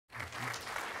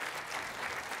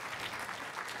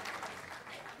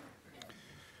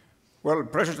Well,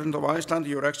 President of Iceland,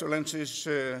 Your Excellencies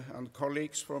and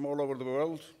colleagues from all over the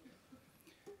world,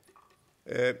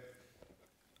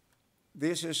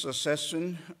 this is a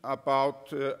session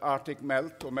about Arctic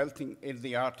melt or melting in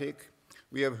the Arctic.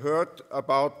 We have heard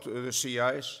about the sea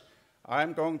ice.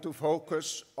 I'm going to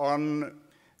focus on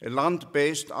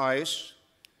land-based ice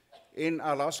in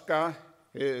Alaska,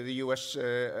 the US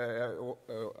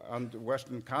and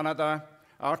Western Canada,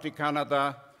 Arctic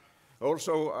Canada,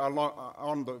 also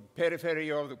on the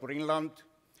periphery of the Greenland,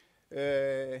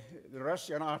 the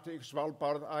Russian Arctic,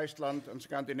 Svalbard, Iceland, and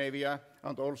Scandinavia,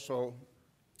 and also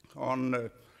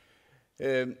on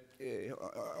the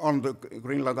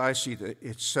Greenland ice sheet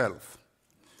itself.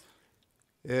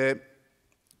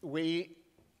 We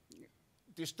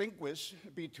distinguish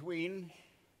between,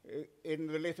 in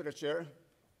the literature,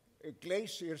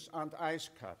 glaciers and ice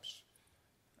caps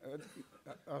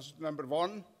as number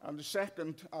one, and the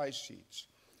second ice sheets.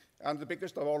 And the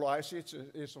biggest of all ice sheets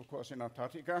is of course in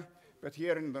Antarctica, but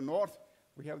here in the north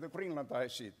we have the Greenland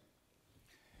ice sheet.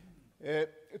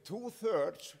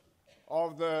 2/3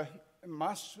 of the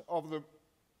mass of the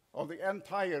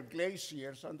entire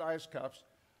glaciers and ice caps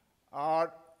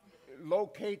are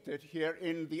located here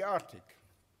in the Arctic.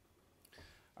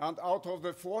 And out of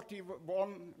the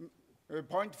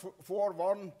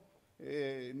 41.41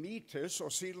 meters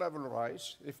of sea level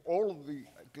rise, if all the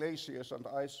glaciers and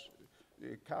ice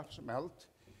caps melt,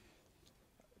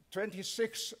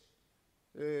 26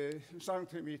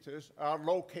 centimeters are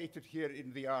located here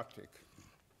in the Arctic.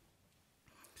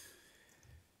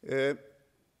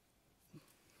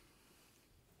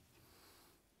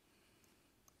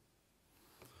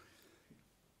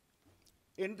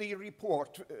 In the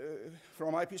report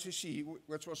from IPCC,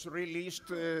 which was released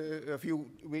a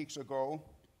few weeks ago,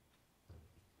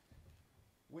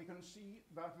 we can see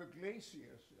that the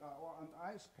glaciers and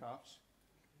ice caps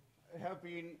have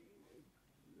been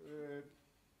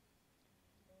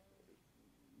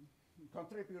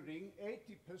contributing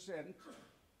 80%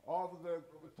 of the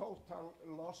total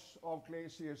loss of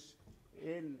glaciers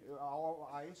in our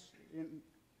ice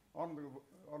on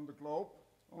the globe.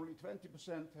 Only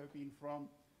 20% have been from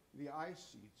the ice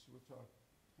sheets, which are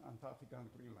Antarctica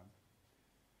and Greenland.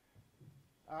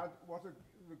 And what the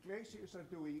glaciers are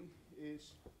doing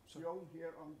is shown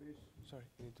here on this. Sorry,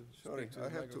 you need to Sorry, speak to I the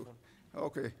have microphone. to.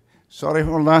 Okay, sorry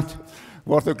for that.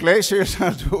 What the glaciers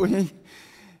are doing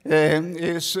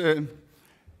is,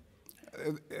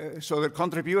 so the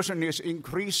contribution is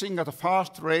increasing at a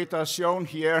fast rate as shown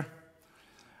here.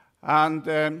 And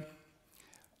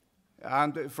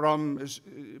from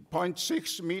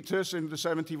 0.6 meters in the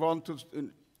 71 to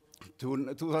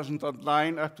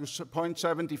 2009 up to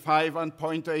 0.75 and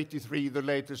 0.83, the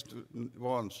latest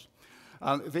ones.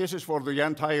 And this is for the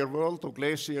entire world of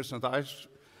glaciers and ice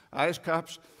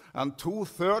caps, and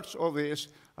 2/3 of this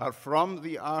are from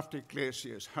the Arctic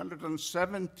glaciers.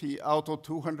 170 out of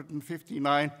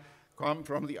 259 come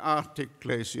from the Arctic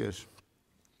glaciers.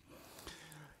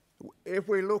 If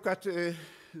we look at the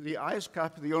ice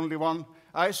cap, the only one,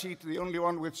 ice sheet, the only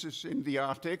one which is in the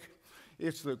Arctic,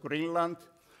 it's the Greenland.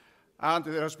 And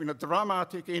there has been a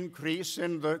dramatic increase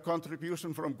in the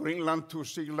contribution from Greenland to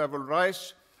sea level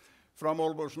rise, from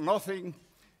almost nothing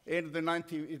in the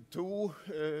 92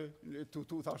 to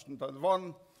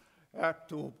 2001, up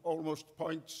to almost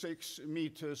 0.6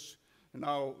 meters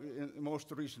now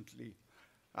most recently.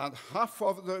 And half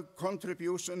of the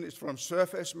contribution is from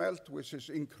surface melt, which is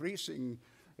increasing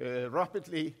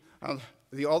rapidly, and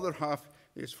the other half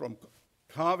is from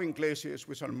calving glaciers,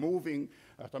 which are moving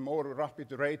at a more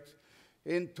rapid rate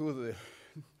into the,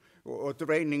 or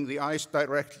draining the ice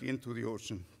directly into the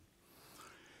ocean.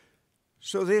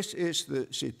 So this is the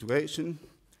situation.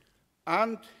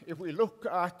 And if we look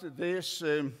at this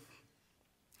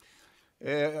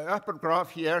upper graph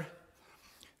here,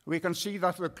 we can see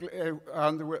that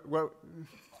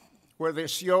where they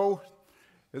show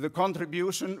the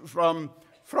contribution from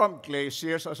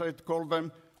glaciers, as I call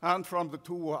them, and from the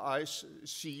two ice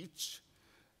sheets.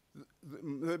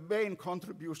 The main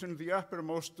contribution, the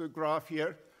uppermost graph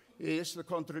here, is the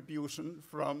contribution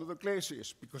from the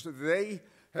glaciers, because they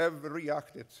have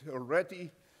reacted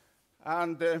already,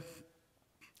 and their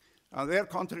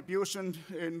contribution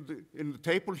in the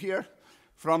table here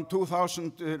from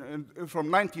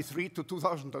 93 to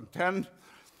 2010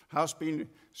 has been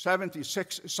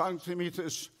 76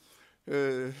 centimeters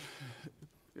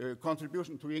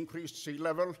contribution to increased sea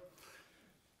level.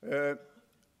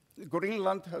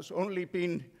 Greenland has only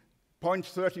been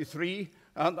 0.33,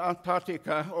 and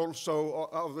Antarctica also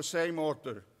of the same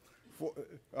order.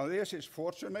 This is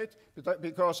fortunate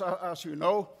because, as you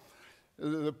know,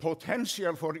 the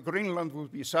potential for Greenland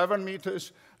would be 7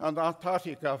 meters and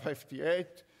Antarctica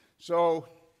 58. So,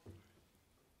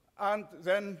 and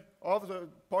then of the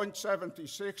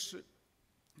 0.76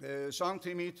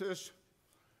 centimeters,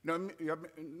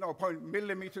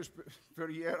 millimeters per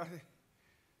year,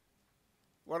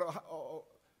 well,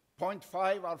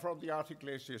 0.5 are from the Arctic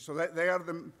glaciers. So they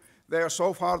are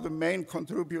so far the main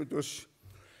contributors,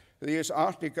 these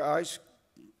Arctic ice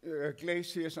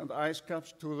glaciers and ice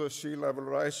caps to the sea level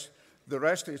rise. The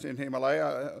rest is in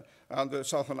Himalaya and the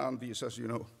southern Andes, as you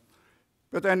know.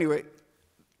 But anyway,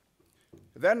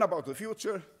 then about the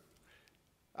future,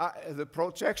 the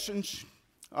projections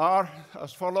are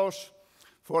as follows.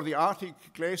 For the Arctic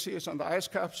glaciers and ice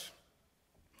caps,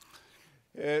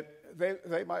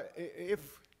 they might,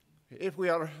 if we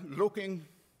are looking,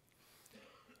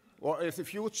 or if the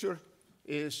future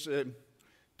is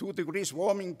 2 degrees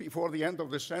warming before the end of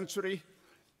the century,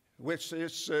 which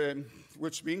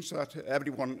means that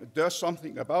everyone does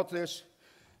something about this,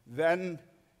 then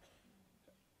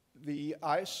the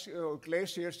ice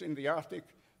glaciers in the Arctic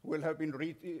will have been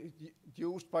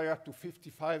reduced by up to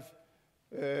 55%.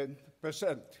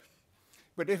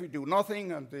 But if we do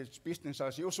nothing and it's business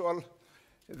as usual,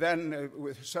 then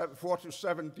with 4 to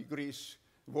 7 degrees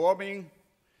warming,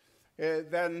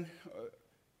 then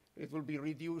it will be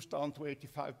reduced down to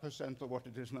 85% of what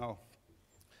it is now.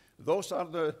 Those are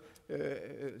the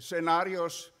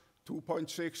scenarios: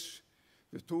 2.6,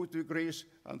 the 2 degrees,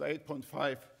 and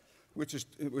 8.5,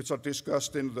 which are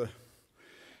discussed in the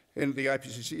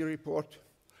IPCC report.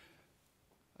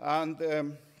 And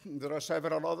there are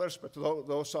several others, but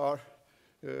those are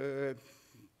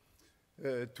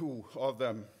 2 of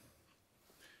them.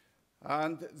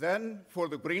 And then for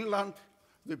the Greenland,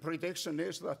 the prediction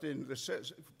is that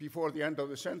before the end of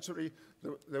the century,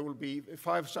 there will be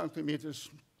 5 centimeters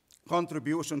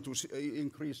contribution to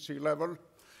increased sea level.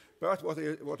 But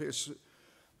what is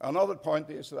another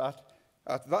point is that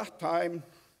at that time,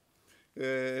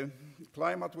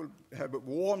 climate will have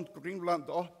warmed Greenland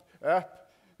up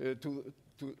to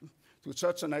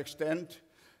such an extent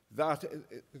that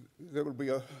there will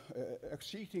be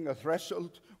exceeding a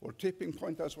threshold or tipping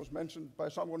point, as was mentioned by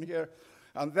someone here,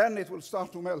 and then it will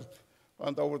start to melt.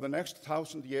 And over the next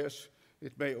 1,000 years,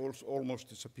 it may also almost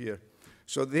disappear.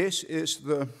 So this is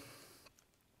the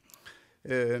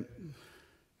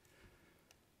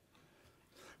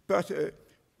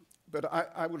but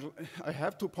I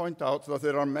have to point out that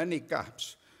there are many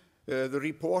gaps. The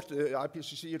report,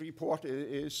 IPCC report,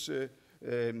 is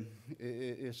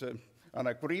an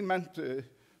agreement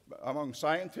among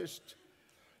scientists,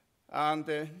 and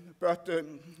but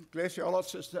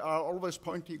glaciologists are always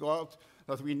pointing out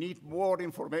that we need more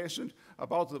information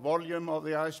about the volume of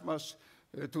the ice mass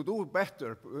to do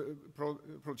better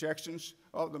projections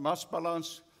of the mass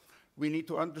balance. We need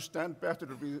to understand better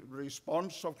the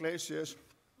response of glaciers.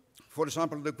 For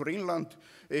example, the Greenland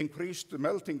increased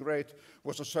melting rate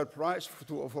was a surprise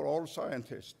for all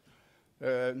scientists.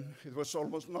 It was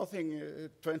almost nothing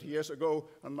 20 years ago,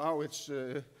 and now it's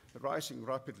rising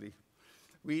rapidly.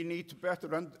 We need better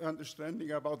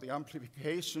understanding about the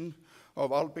amplification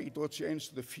of albedo change,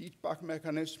 the feedback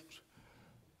mechanisms,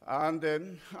 and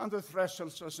the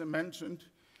thresholds, as I mentioned.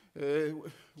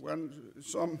 When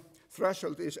some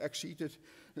threshold is exceeded,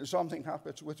 something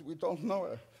happens which we don't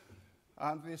know.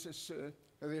 And this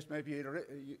may be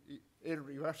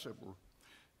irreversible.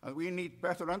 And we need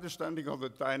better understanding of the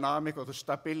dynamic, of the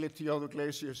stability of the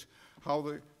glaciers, how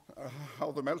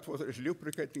the meltwater is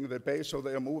lubricating the base so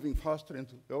they are moving faster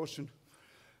into the ocean.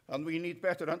 And we need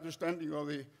better understanding of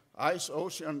the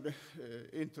ice-ocean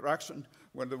interaction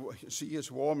when the sea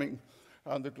is warming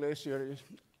and the glaciers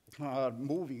are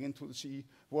moving into the sea,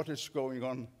 what is going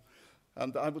on.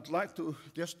 And I would like to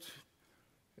just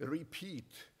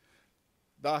repeat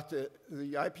that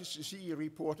the IPCC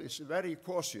report is very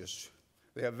cautious.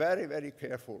 They are very, very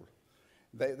careful.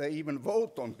 They even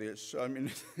vote on this, I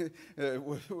mean,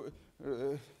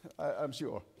 I'm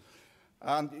sure.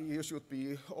 And you should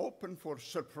be open for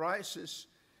surprises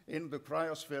in the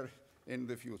cryosphere in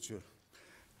the future.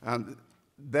 And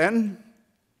then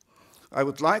I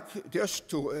would like just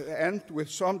to end with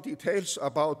some details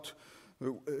about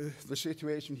the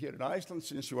situation here in Iceland,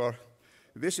 since you are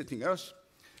visiting us.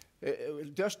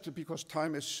 Just because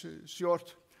time is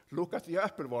short, look at the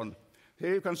upper one.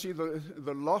 Here you can see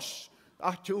the loss,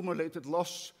 accumulated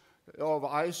loss of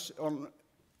ice on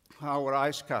our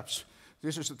ice caps.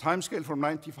 This is the time scale from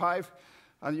 95,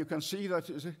 and you can see that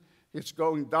it's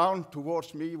going down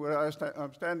towards me where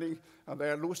I'm standing, and they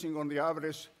are losing on the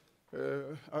average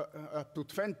up to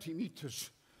 20 meters,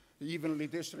 evenly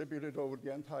distributed over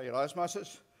the entire ice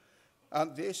masses.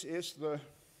 And this is the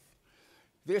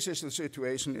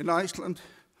situation in Iceland.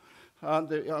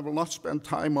 And I will not spend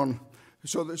time on,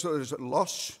 so there's a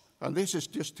loss, and this is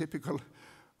just typical,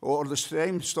 or the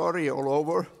same story all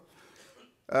over.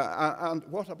 And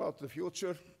what about the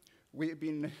future? We've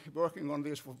been working on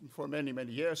this for many,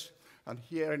 many years, and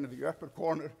here in the upper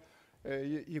corner,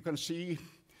 you can see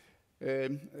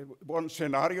one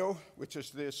scenario, which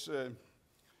is this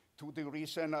 2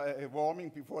 degrees warming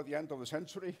before the end of the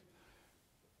century.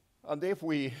 And if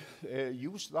we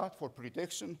use that for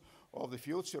prediction of the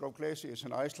future of glaciers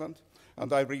in Iceland,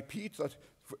 and I repeat that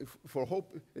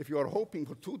if you are hoping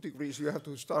for 2 degrees, you have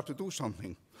to start to do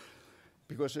something,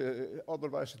 because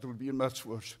otherwise it will be much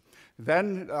worse.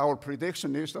 Then our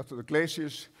prediction is that the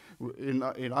glaciers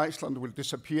in Iceland will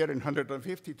disappear in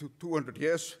 150 to 200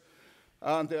 years,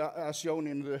 and as shown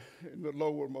in the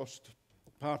lowermost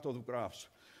part of the graphs.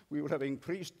 We will have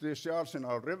increased discharge in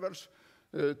our rivers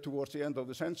towards the end of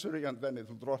the century, and then it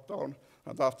will drop down,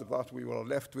 and after that we will be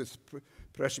left with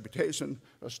precipitation,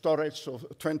 a storage of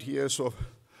 20 years of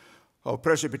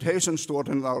precipitation stored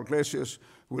in our glaciers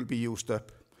will be used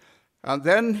up. And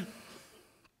then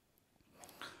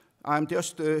I'm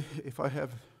just, well,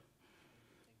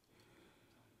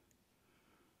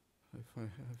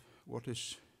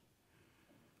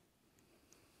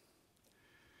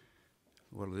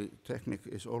 the technique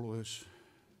is always,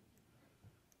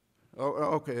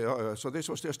 okay, so this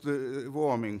was just the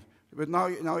warming. But now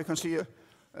you can see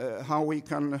how we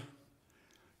can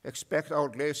expect our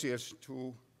glaciers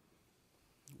to,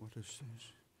 what is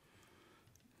this?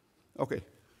 Okay,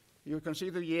 you can see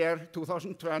the year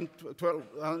 2012,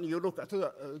 and you look at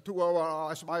the 2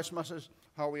 our ice masses,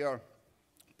 how we are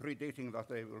predicting that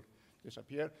they will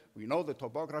disappear. We know the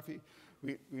topography,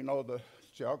 we know the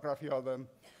geography of them,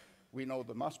 we know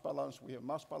the mass balance, we have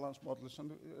mass balance models,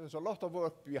 and there's a lot of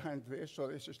work behind this, so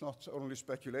this is not only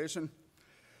speculation.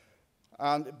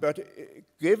 But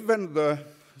given the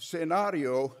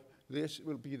scenario, this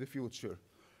will be the future.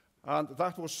 And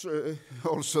that was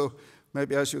also,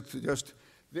 maybe I should just,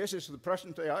 this is the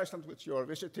present-day Iceland which you are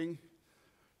visiting,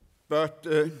 but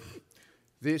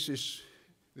this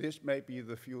may be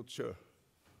the future.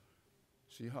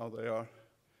 See how they are.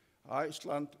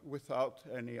 Iceland without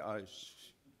any ice.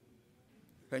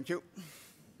 Thank you.